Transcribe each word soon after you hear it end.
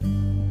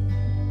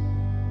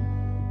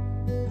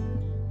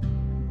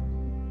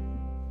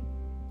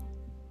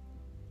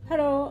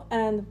Hello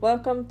and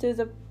welcome to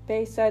the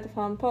Bayside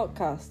Fun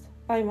Podcast.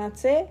 I'm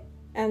Matse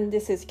and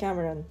this is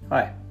Cameron.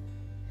 Hi.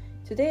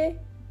 Today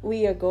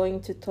we are going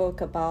to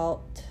talk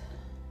about...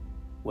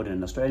 What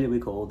in Australia we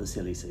call the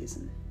silly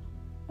season.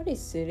 What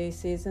is silly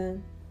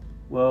season?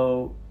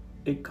 Well,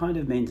 it kind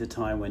of means a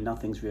time when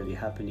nothing's really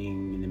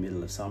happening in the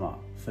middle of summer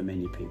for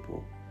many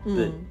people.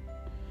 But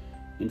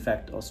in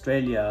fact,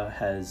 Australia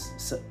has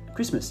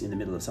Christmas in the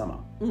middle of summer.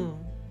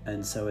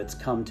 And so it's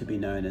come to be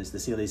known as the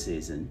silly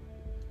season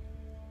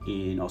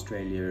in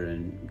Australia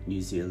and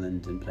New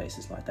Zealand and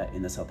places like that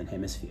in the southern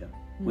hemisphere,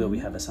 where we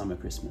have a summer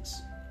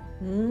Christmas.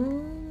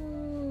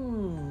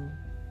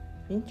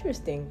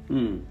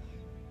 Interesting.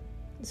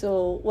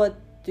 So what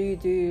do you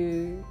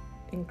do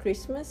in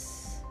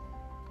Christmas?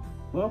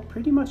 Well,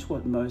 pretty much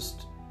what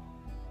most,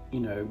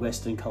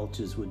 Western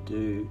cultures would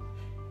do.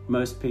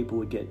 Most people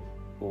would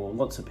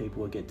lots of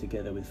people would get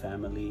together with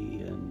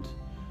family and,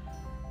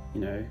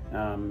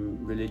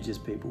 religious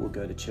people would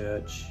go to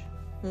church.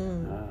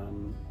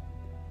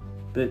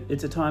 But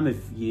it's a time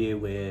of year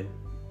where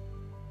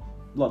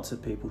lots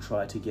of people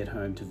try to get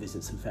home to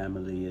visit some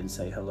family and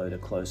say hello to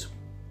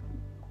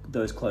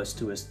those close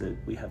to us that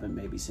we haven't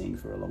maybe seen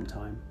for a long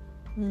time.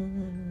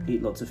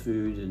 Eat lots of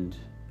food and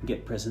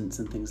get presents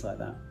and things like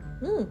that.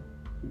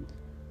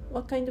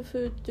 What kind of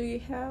food do you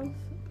have?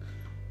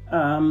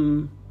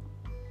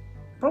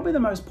 Probably the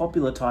most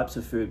popular types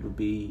of food would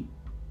be,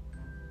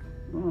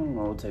 I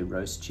would say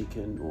roast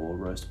chicken or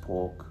roast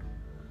pork.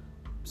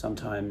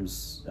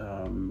 Sometimes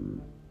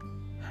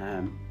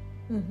ham.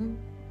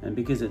 And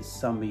because it's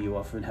summer, you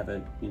often have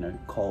a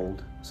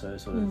cold, so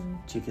sort of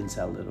chicken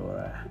salad or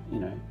a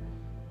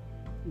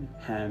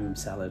ham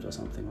salad or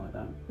something like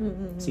that.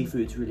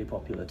 Seafood's really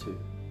popular too.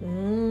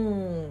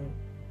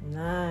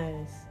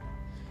 Nice.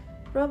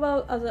 What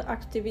about other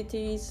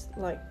activities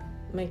like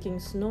making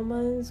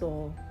snowmans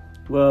or?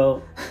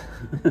 Well,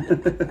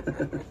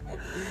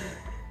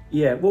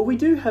 yeah. Well, we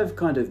do have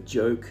kind of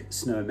joke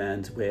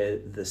snowmans where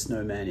the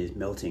snowman is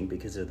melting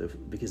because of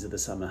the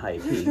summer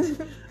heat.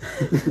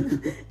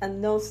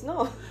 And no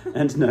snow.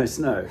 And no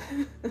snow.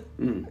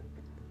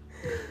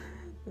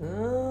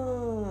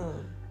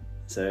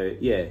 So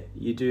yeah,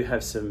 you do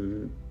have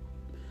some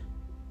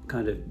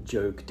kind of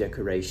joke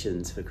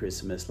decorations for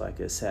Christmas,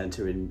 like a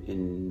Santa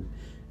in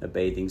a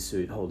bathing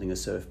suit holding a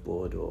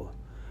surfboard, or.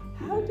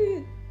 How do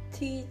you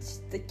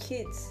teach the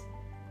kids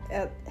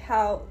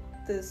how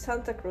the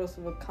Santa Claus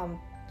will come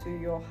to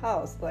your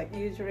house? Like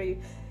usually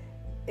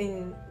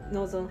in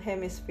Northern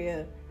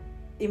Hemisphere,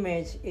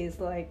 image is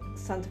like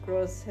Santa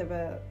Claus have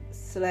a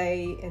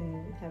sleigh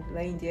and have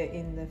reindeer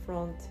in the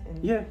front.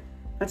 And... Yeah,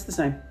 that's the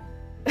same.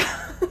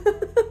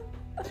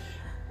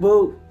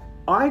 Well,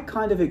 I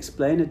kind of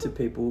explain it to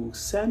people.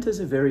 Santa's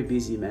a very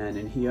busy man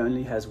and he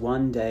only has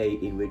one day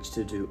in which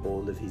to do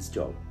all of his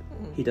job.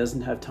 He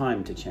doesn't have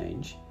time to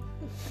change.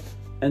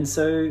 And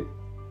so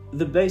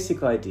the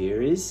basic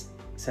idea is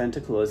Santa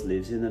Claus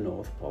lives in the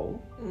North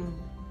Pole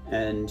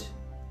and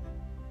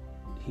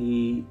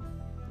he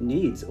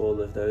needs all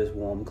of those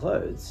warm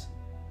clothes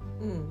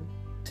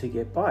to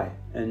get by.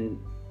 And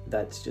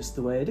that's just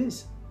the way it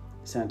is.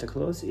 Santa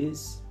Claus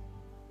is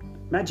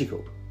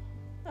magical.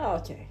 Oh,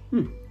 okay.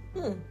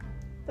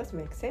 That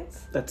makes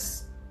sense.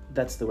 That's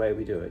the way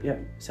we do it. Yeah,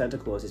 Santa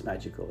Claus is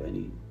magical and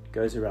he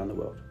goes around the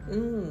world.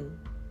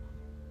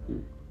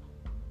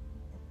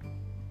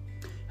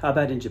 How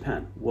about in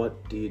Japan?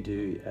 What do you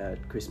do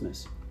at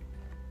Christmas?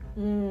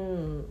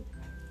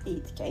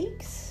 Eat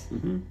cakes.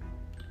 In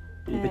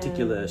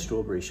particular,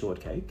 strawberry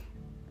shortcake.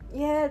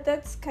 Yeah,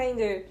 that's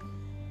kind of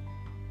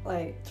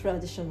like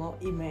traditional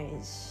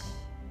image.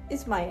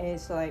 It's my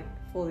age, like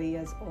 40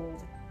 years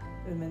old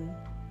women.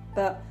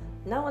 But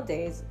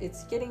nowadays,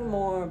 it's getting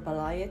more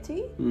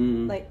variety,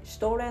 like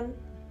Stollen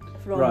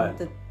from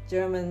the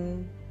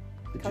German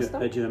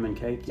custom. A German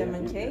cake.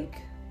 German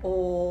cake.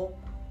 Or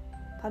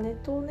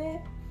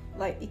panettone,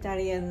 like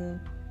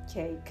Italian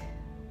cake.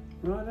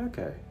 Right,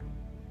 okay.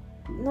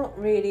 Not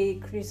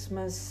really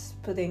Christmas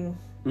pudding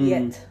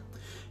yet.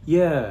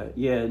 Yeah,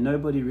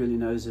 nobody really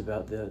knows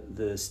about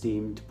the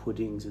steamed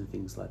puddings and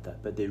things like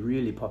that, but they're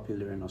really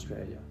popular in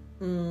Australia.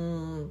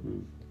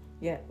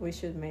 Yeah, we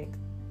should make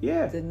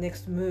the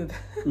next move.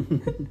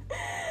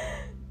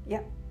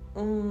 Yeah.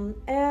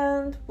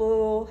 And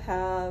we'll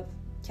have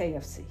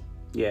KFC.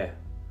 Yeah.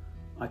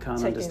 I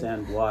can't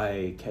understand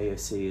why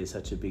KFC is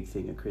such a big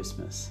thing at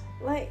Christmas.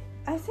 Like,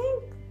 I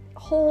think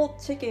whole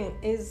chicken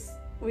is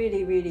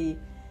really, really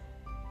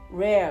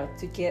rare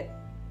to get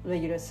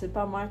regular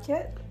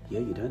supermarket.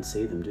 Yeah, you don't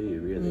see them, do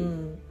you, really?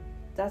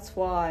 That's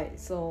why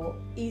so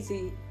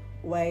easy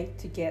way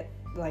to get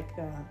like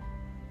a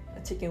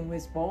chicken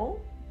with bone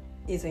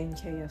is in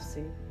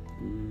KFC.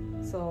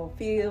 So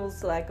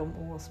feels like a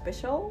more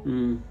special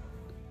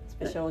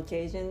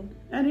occasion.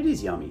 And it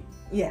is yummy.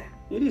 Yeah.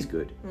 It is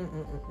good.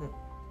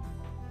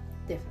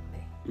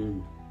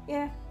 Definitely.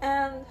 Yeah,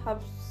 and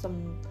have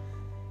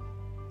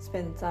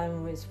spend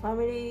time with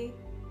family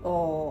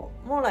or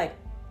more like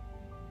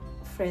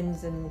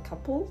friends and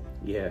couple.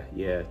 Yeah,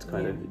 it's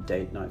kind of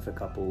date night for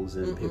couples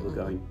and people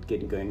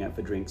going out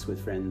for drinks with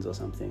friends or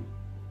something.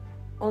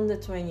 On the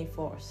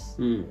 24th.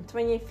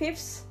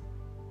 25th,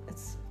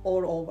 it's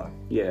all over.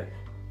 Yeah.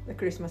 The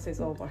Christmas is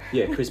over.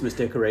 Yeah, Christmas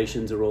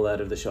decorations are all out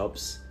of the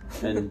shops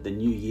and the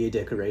New Year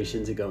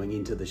decorations are going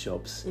into the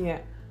shops. Yeah.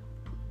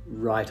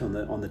 Right on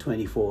the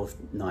 24th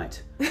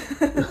night.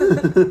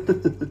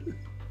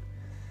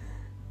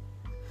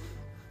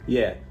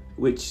 Yeah,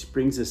 which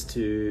brings us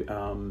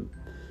to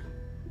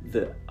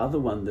the other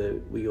one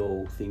that we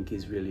all think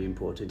is really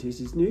important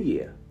is New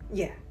Year.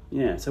 Yeah.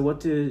 Yeah, so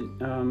what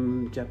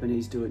do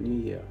Japanese do at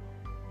New Year?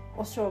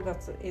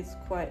 Oshogatsu is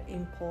quite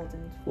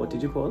important. What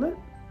did you call it?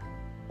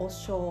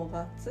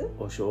 Oshogatsu.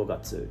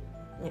 Oshogatsu.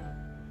 Yeah.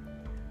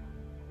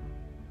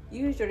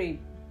 Usually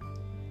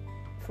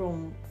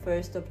from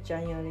 1st of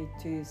January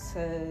to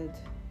 3rd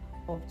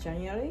of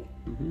January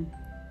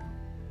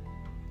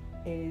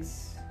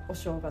is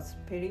Oshogatsu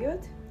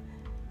period.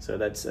 So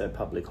that's a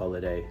public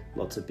holiday.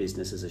 Lots of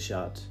businesses are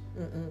shut.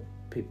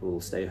 People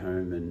stay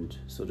home and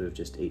sort of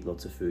just eat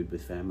lots of food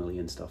with family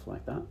and stuff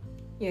like that.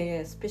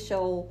 Yeah.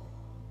 Special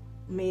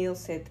meal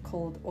set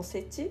called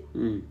osechi.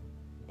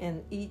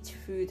 And each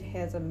food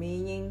has a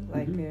meaning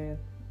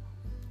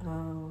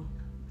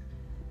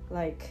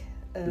like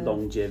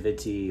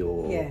longevity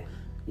or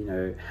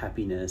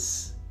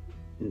happiness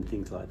and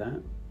things like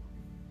that.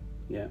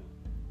 Yeah.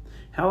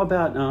 How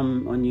about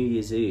on New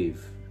Year's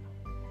Eve?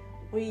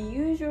 We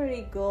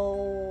usually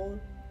go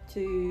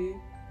to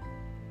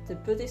the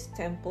Buddhist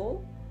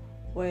temple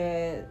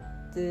where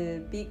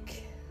the big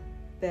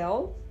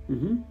bell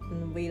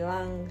and we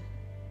rang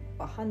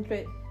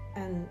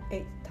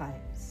 108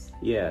 times.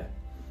 Yeah.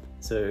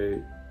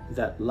 So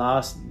that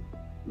last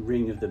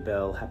ring of the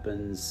bell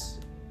happens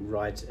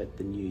right at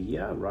the New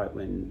Year, right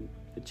when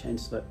it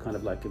changes, kind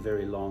of like a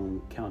very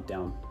long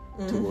countdown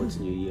towards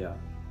New Year.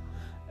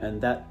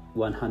 And that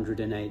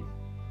 108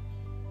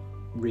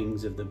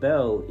 rings of the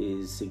bell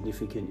is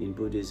significant in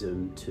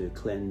Buddhism to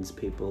cleanse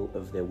people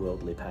of their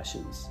worldly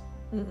passions.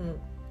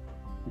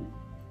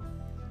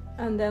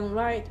 And then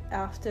right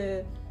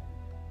after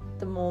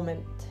the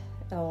moment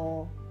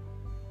or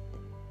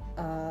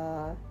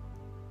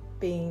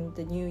being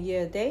the New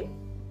Year day,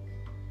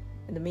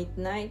 in the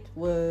midnight,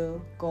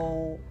 we'll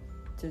go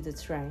to the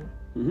shrine,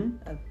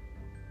 a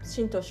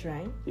Shinto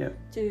shrine,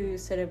 to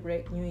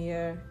celebrate New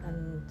Year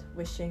and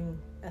wishing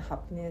a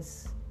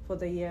happiness for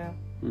the year.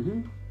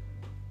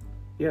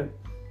 Yeah,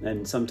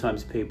 and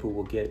sometimes people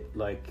will get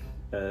like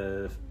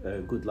a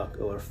good luck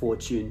or a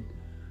fortune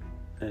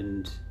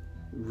and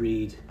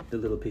read the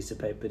little piece of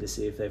paper to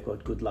see if they've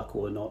got good luck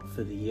or not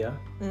for the year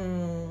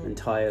and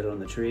tie it on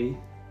the tree.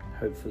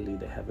 Hopefully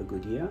they have a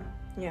good year.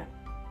 Yeah.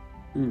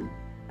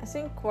 I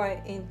think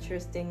quite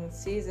interesting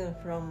season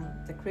from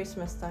the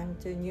Christmas time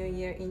to New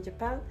Year in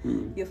Japan.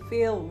 You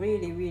feel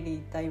really,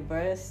 really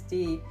diverse,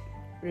 the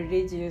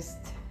religious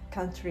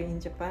country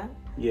in Japan.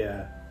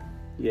 Yeah,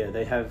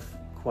 they have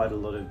quite a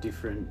lot of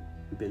different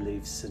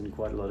beliefs and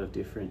quite a lot of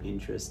different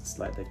interests.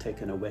 Like they've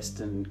taken a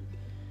Western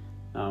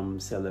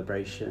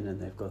celebration and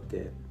they've got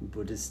their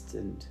Buddhist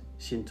and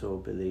Shinto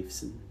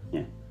beliefs, and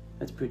yeah,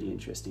 that's pretty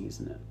interesting,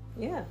 isn't it?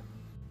 Yeah.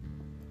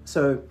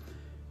 So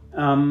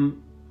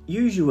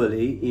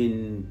usually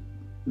in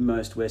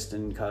most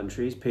Western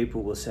countries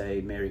people will say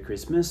Merry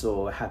Christmas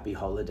or Happy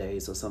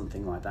Holidays or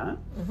something like that.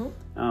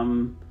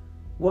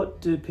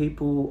 What do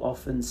people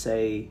often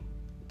say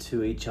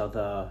to each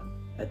other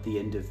at the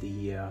end of the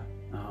year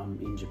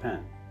in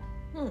Japan?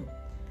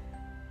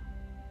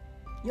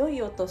 良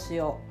いお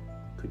年を.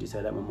 Could you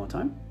say that one more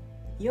time?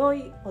 良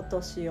いお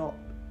年を.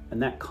 And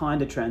that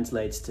kind of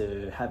translates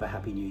to have a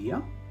happy new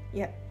year?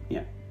 Yeah.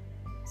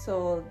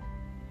 So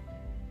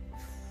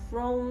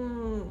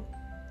from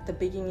the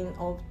beginning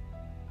of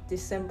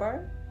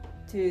December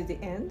to the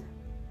end,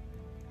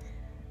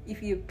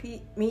 if you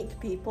meet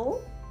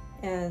people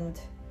and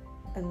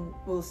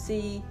we'll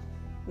see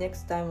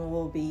next time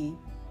will be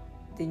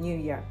the new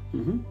year.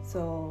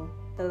 So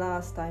the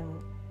last time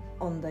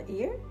on the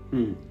year,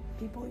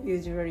 people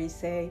usually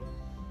say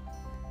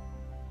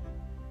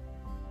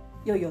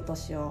良いお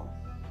年を.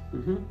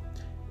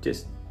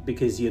 Just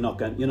because you're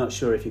not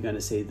sure if you're going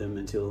to see them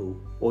until,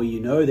 or you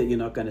know that you're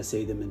not going to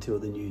see them until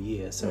the new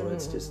year. So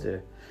it's just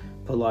a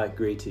polite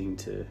greeting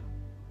to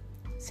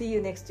see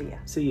you next year.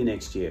 See you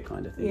next year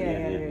kind of thing.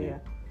 Yeah.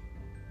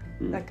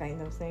 That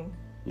kind of thing.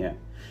 Yeah.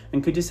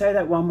 And could you say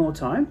that one more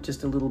time,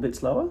 just a little bit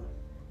slower?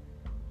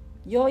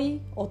 良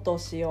いお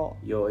年を.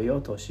 良い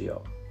お年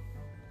を.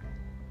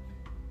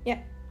 Yeah.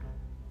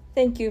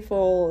 Thank you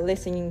for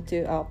listening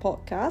to our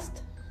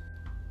podcast.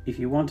 If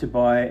you want to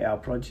buy our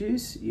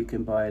produce, you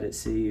can buy it at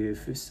CU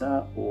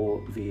Fusa or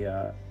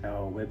via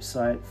our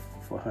website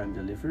for home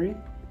delivery,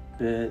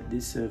 but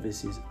this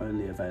service is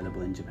only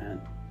available in Japan.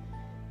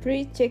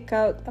 Please check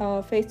out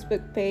our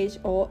Facebook page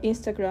or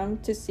Instagram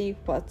to see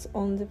what's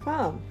on the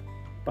farm.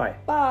 Bye.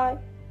 Bye.